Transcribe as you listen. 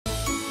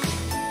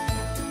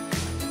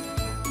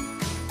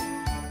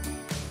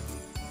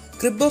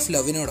Crib of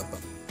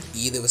ലവിനോടൊപ്പം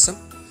ഈ ദിവസം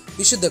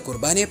വിശുദ്ധ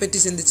കുർബാനയെ പറ്റി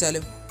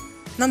ചിന്തിച്ചാലും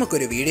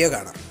നമുക്കൊരു വീഡിയോ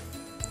കാണാം.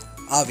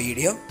 ആ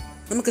വീഡിയോ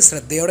നമുക്ക്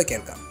ശ്രദ്ധയോടെ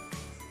കേൾക്കാം.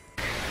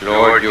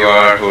 Lord, you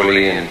are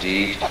holy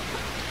indeed,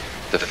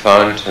 the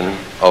fountain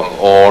of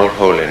all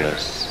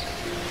holiness.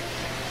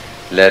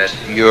 Let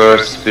your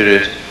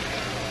Spirit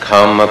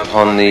come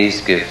upon these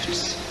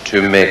gifts to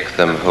make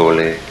them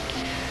holy,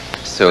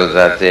 so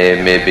that they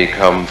may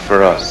become for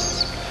us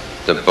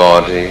the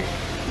body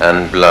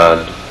and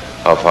blood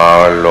of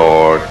our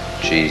Lord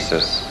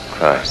Jesus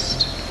Christ.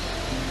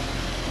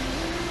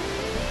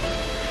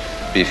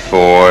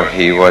 Before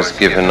he was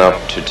given up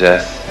to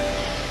death,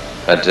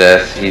 a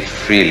death he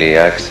freely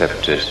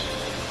accepted,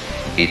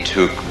 he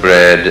took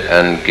bread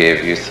and gave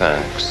you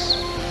thanks.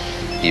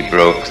 He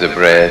broke the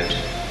bread,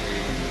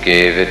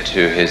 gave it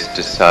to his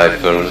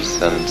disciples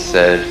and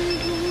said,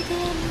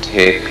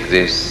 "Take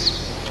this,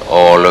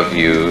 all of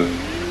you,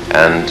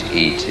 and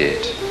eat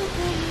it.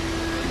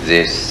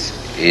 This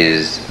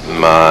is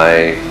my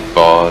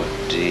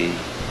body,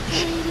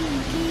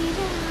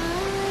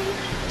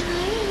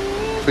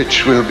 which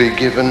will be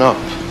given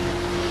up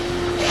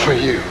for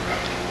you."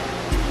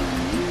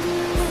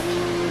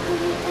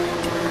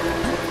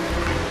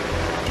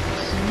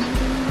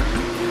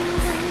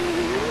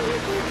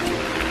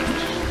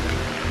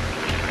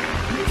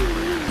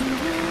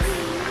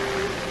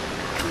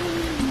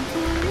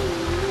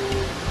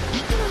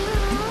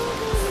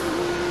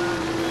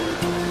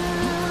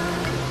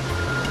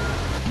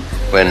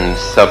 When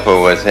supper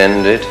was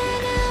ended,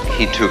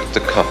 he took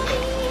the cup.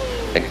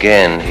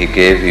 Again he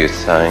gave you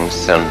thanks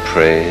and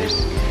praise,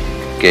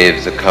 gave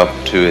the cup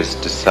to his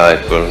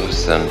disciples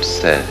and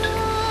said,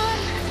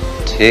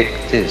 "Take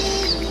this,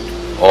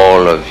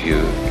 all of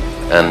you,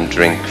 and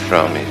drink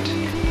from it.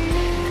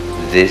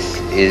 This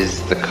is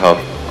the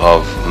cup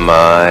of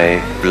my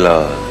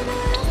blood,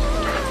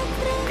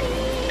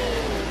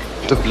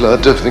 the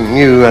blood of the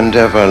new and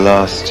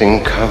everlasting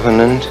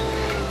covenant.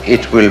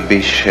 It will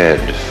be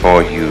shed for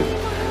you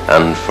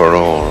and for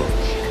all,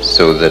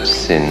 so that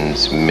sins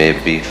may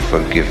be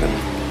forgiven.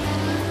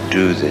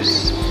 Do this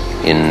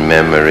in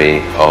memory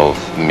of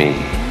me."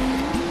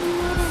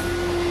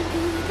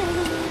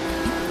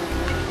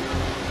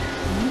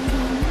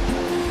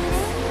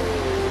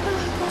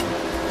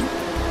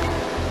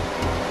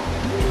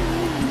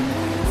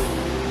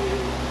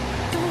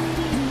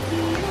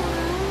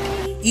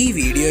 ഈ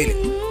വീഡിയോയിൽ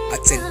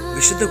അച്ഛൻ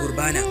വിശുദ്ധ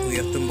കുർബാന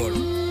ഉയർത്തുമ്പോൾ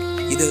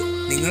ഇത്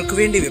നിങ്ങൾക്ക്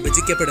വേണ്ടി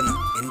വിഭജിക്കപ്പെടുന്ന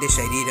എൻ്റെ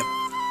ശരീരം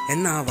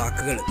എന്ന ആ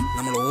വാക്കുകൾ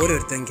നമ്മൾ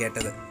ഓരോരുത്തരും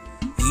കേട്ടത്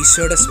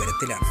ഈശോയുടെ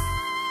സ്വരത്തിലാണ്.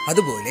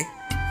 അതുപോലെ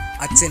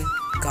അച്ഛൻ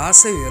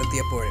കാസ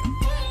ഉയർത്തിയപ്പോൾ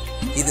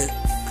ഇത്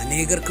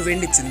അനേകർക്ക്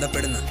വേണ്ടി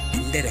ചിന്തപ്പെടുന്ന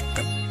എൻ്റെ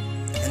രക്തം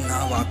എന്ന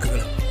ആ വാക്കുകൾ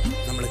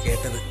നമ്മൾ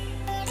കേട്ടത്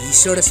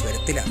ഈശോയുടെ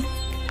സ്വരത്തിലാണ്.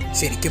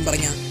 ശരിക്കും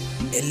പറഞ്ഞാൽ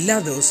എല്ലാ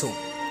ദിവസവും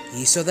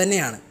ഈശോ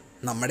തന്നെയാണ്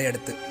നമ്മുടെ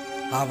അടുത്ത്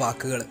ആ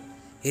വാക്കുകൾ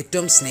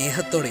ഏറ്റവും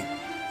സ്നേഹത്തോടെയും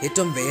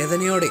ഏറ്റവും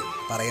വേദനയോടെയും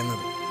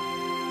പറയുന്നത്.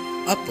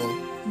 അപ്പോൾ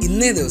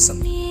ഇന്നേ ദിവസം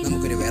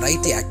നമുക്കൊരു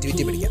വെറൈറ്റി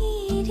ആക്ടിവിറ്റി പഠിക്കാം.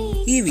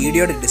 ഈ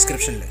വീഡിയോയുടെ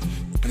ഡിസ്ക്രിപ്ഷനിൽ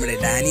നമ്മുടെ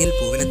ഡാനിയൽ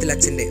പൂവനത്തിൽ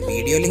അച്ഛൻ്റെ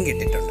വീഡിയോ ലിങ്ക്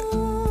ഇട്ടിട്ടുണ്ട്.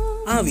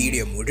 ആ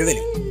വീഡിയോ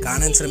മുഴുവനും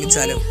കാണാൻ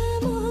ശ്രമിച്ചാലോ?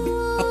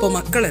 അപ്പോൾ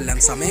മക്കളെല്ലാം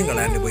സമയം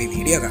കളയാണ്ട് പോയി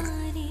വീഡിയോ കാണാം.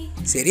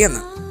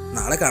 ശരിയെന്നാ,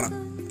 നാളെ കാണാം.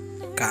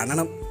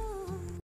 കാണണം.